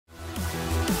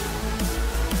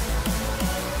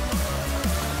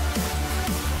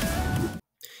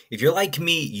If you're like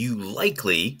me, you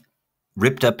likely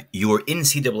ripped up your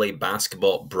NCAA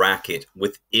basketball bracket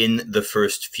within the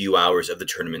first few hours of the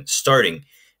tournament starting.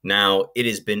 Now, it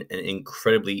has been an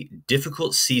incredibly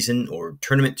difficult season or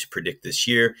tournament to predict this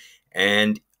year.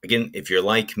 And again, if you're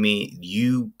like me,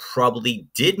 you probably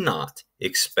did not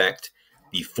expect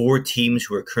the four teams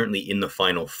who are currently in the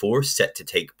Final Four set to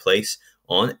take place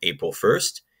on April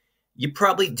 1st. You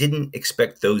probably didn't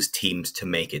expect those teams to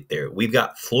make it there. We've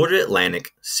got Florida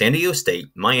Atlantic, San Diego State,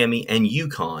 Miami, and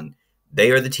UConn. They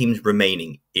are the teams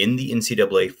remaining in the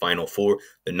NCAA Final Four.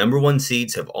 The number one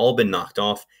seeds have all been knocked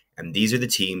off, and these are the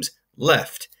teams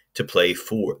left to play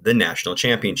for the national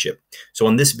championship. So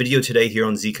on this video today here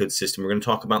on ZCodeSystem, we're going to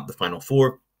talk about the Final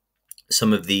Four,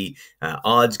 some of the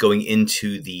odds going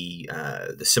into the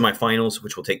semifinals,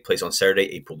 which will take place on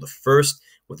Saturday, April the 1st,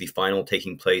 with the final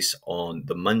taking place on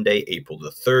the Monday, April the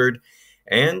 3rd.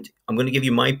 And I'm going to give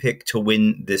you my pick to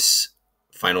win this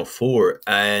Final Four.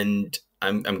 And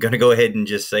I'm going to go ahead and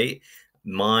just say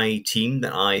my team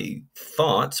that I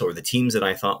thought, or the teams that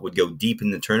I thought would go deep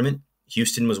in the tournament,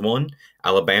 Houston was one,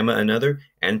 Alabama another,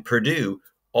 and Purdue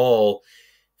all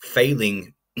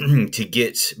failing to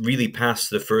get really past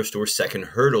the first or second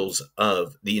hurdles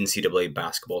of the NCAA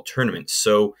basketball tournament.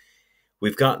 So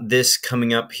we've got this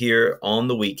coming up here on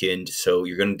the weekend. So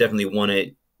you're going to definitely want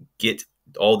to get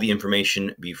all the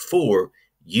information before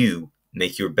you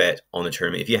make your bet on the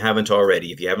tournament. If you haven't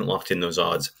already, if you haven't locked in those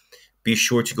odds, be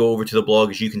sure to go over to the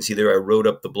blog. As you can see there, I wrote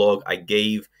up the blog. I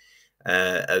gave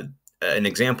an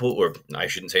example, or I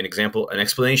shouldn't say an example, an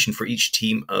explanation for each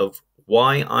team of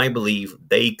why I believe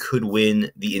they could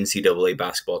win the NCAA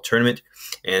basketball tournament.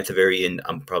 And at the very end,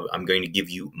 I'm going to give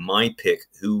you my pick,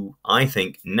 who I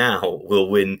think now will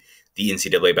win the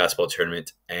NCAA basketball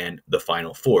tournament and the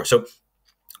Final Four. So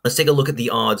let's take a look at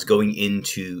the odds going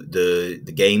into the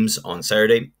games on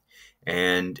Saturday.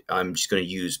 And I'm just going to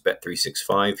use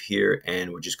Bet365 here,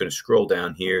 and we're just going to scroll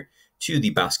down here to the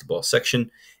basketball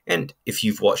section. And if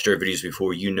you've watched our videos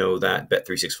before, you know that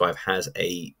Bet365 has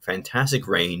a fantastic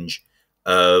range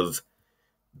of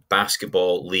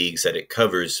basketball leagues that it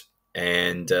covers,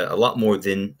 and a lot more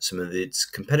than some of its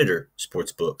competitor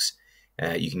sports books.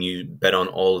 You can bet on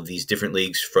all of these different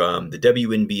leagues, from the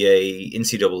WNBA,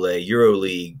 NCAA,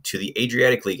 EuroLeague, to the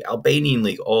Adriatic League, Albanian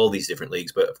League, all these different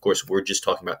leagues. But of course, we're just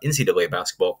talking about NCAA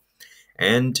basketball.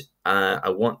 And I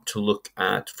want to look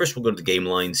at, first we'll go to the game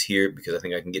lines here, because I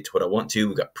think I can get to what I want to.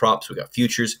 We've got props, we've got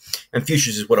futures, and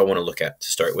futures is what I want to look at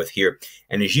to start with here.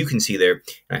 And as you can see there,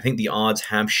 and I think the odds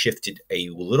have shifted a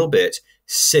little bit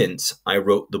since I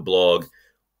wrote the blog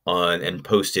on and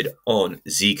posted on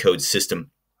ZCodeSystem.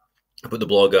 I put the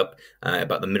blog up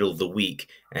about the middle of the week,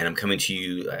 and I'm coming to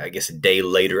you, I guess, a day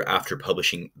later after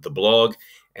publishing the blog.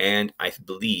 And I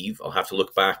believe I'll have to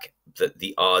look back that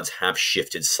the odds have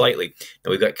shifted slightly.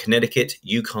 Now we've got Connecticut,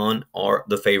 UConn are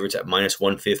the favorites at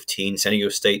 -115, San Diego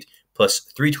State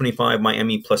 +325,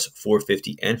 Miami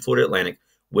 +450, and Florida Atlantic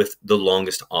with the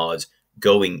longest odds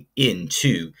going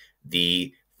into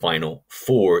the Final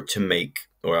Four to make,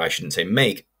 or I shouldn't say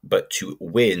make, but to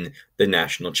win the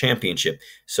national championship.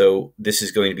 So this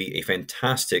is going to be a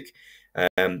fantastic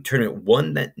tournament,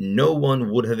 one that no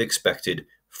one would have expected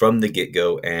from the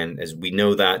get-go. And as we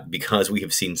know that because we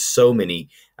have seen so many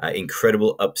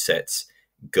incredible upsets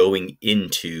going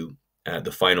into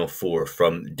the Final Four.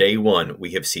 From day one,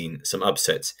 we have seen some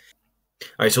upsets.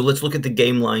 All right, so let's look at the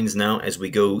game lines now as we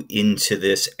go into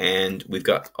this. And we've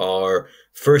got our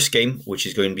first game, which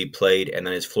is going to be played, and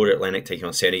that is Florida Atlantic taking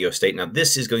on San Diego State. Now,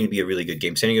 this is going to be a really good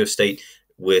game. San Diego State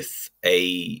with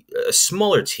a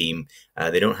smaller team.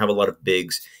 They don't have a lot of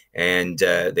bigs, and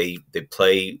they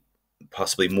play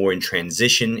possibly more in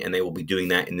transition, and they will be doing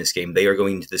that in this game. They are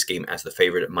going into this game as the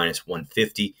favorite at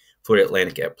 -150, Florida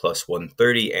Atlantic at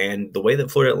 +130. And the way that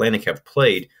Florida Atlantic have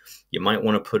played, you might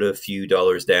want to put a few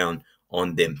dollars down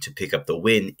on them to pick up the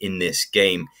win in this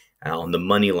game on the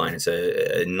money line. It's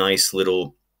a nice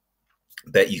little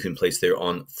bet you can place there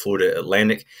on Florida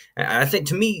Atlantic. I think,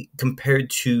 to me, compared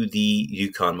to the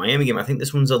UConn Miami game, I think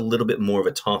this one's a little bit more of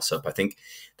a toss-up. I think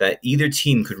that either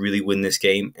team could really win this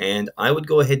game, and I would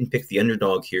go ahead and pick the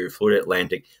underdog here, Florida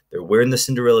Atlantic. They're wearing the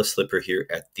Cinderella slipper here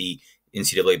at the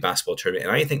NCAA basketball tournament,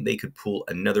 and I think they could pull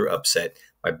another upset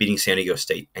by beating San Diego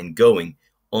State and going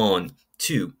on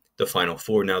to the Final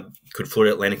Four. Now, could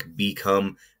Florida Atlantic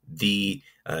become the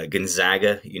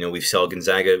Gonzaga? You know, we saw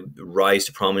Gonzaga rise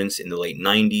to prominence in the late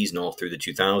 90s and all through the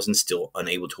 2000s, still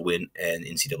unable to win an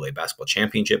NCAA basketball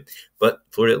championship. But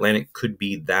Florida Atlantic could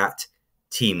be that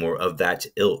team or of that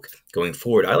ilk going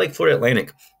forward. I like Florida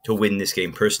Atlantic to win this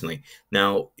game personally.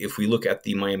 Now, if we look at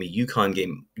the Miami UConn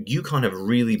game, UConn have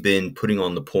really been putting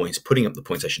up the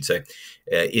points, I should say,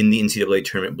 in the NCAA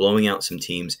tournament, blowing out some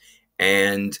teams.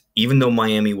 And even though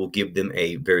Miami will give them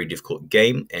a very difficult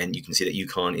game, and you can see that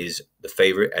UConn is the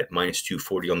favorite at minus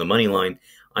 240 on the money line,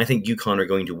 I think UConn are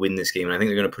going to win this game, and I think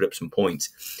they're going to put up some points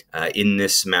in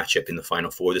this matchup in the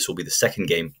Final Four. This will be the second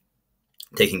game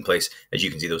taking place. As you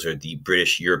can see, those are the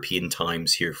British European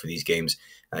times here for these games,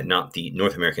 not the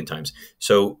North American times.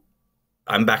 So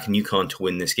I'm backing UConn to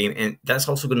win this game, and that's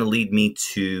also going to lead me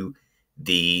to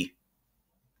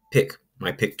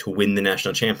my pick to win the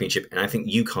national championship. And I think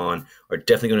UConn are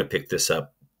definitely going to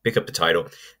pick up the title.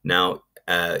 Now,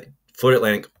 Florida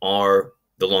Atlantic are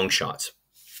the long shots.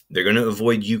 They're going to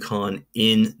avoid UConn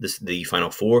in the Final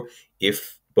Four.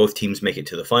 If both teams make it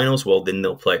to the finals, well, then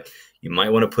they'll play. You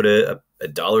might want to put a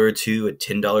dollar or two, a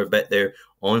 $10 bet there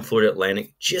on Florida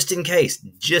Atlantic, just in case.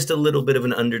 Just a little bit of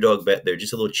an underdog bet there,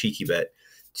 just a little cheeky bet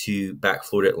to back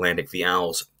Florida Atlantic, the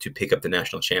Owls, to pick up the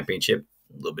national championship.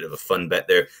 A little bit of a fun bet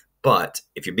there. But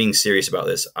if you're being serious about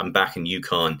this, I'm backing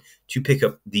UConn to pick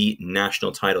up the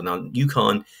national title. Now,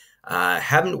 UConn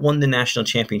haven't won the national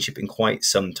championship in quite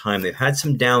some time. They've had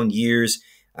some down years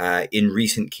in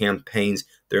recent campaigns.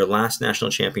 Their last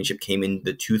national championship came in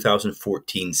the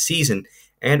 2014 season,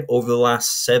 and over the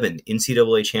last 7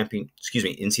 NCAA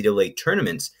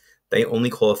tournaments, they only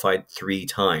qualified 3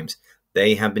 times.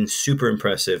 They have been super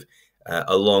impressive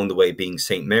along the way, being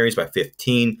St. Mary's by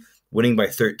 15, winning by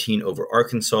 13 over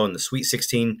Arkansas in the Sweet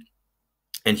 16,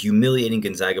 and humiliating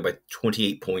Gonzaga by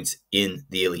 28 points in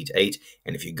the Elite Eight.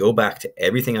 And if you go back to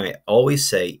everything I always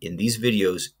say in these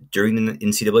videos during the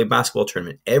NCAA basketball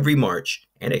tournament every March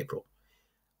and April,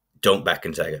 don't back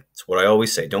Gonzaga. It's what I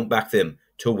always say. Don't back them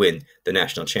to win the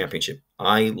national championship.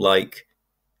 I like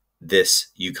this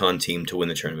UConn team to win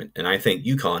the tournament, and I think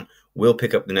UConn will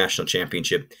pick up the national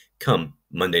championship come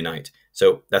Monday night.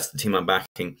 So that's the team I'm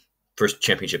backing. First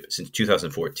championship since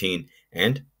 2014,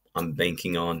 and I'm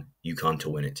banking on UConn to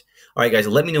win it. All right, guys,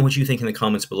 let me know what you think in the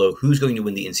comments below. Who's going to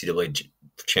win the NCAA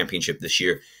championship this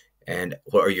year? And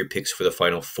what are your picks for the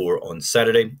Final Four on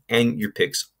Saturday and your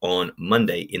picks on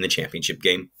Monday in the championship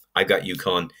game? I've got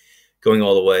UConn going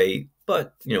all the way,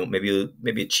 but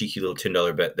maybe a cheeky little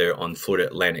 $10 bet there on Florida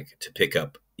Atlantic to pick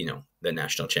up the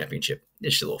national championship.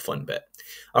 It's just a little fun bet.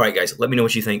 All right, guys, let me know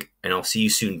what you think, and I'll see you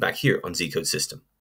soon back here on ZCodeSystem.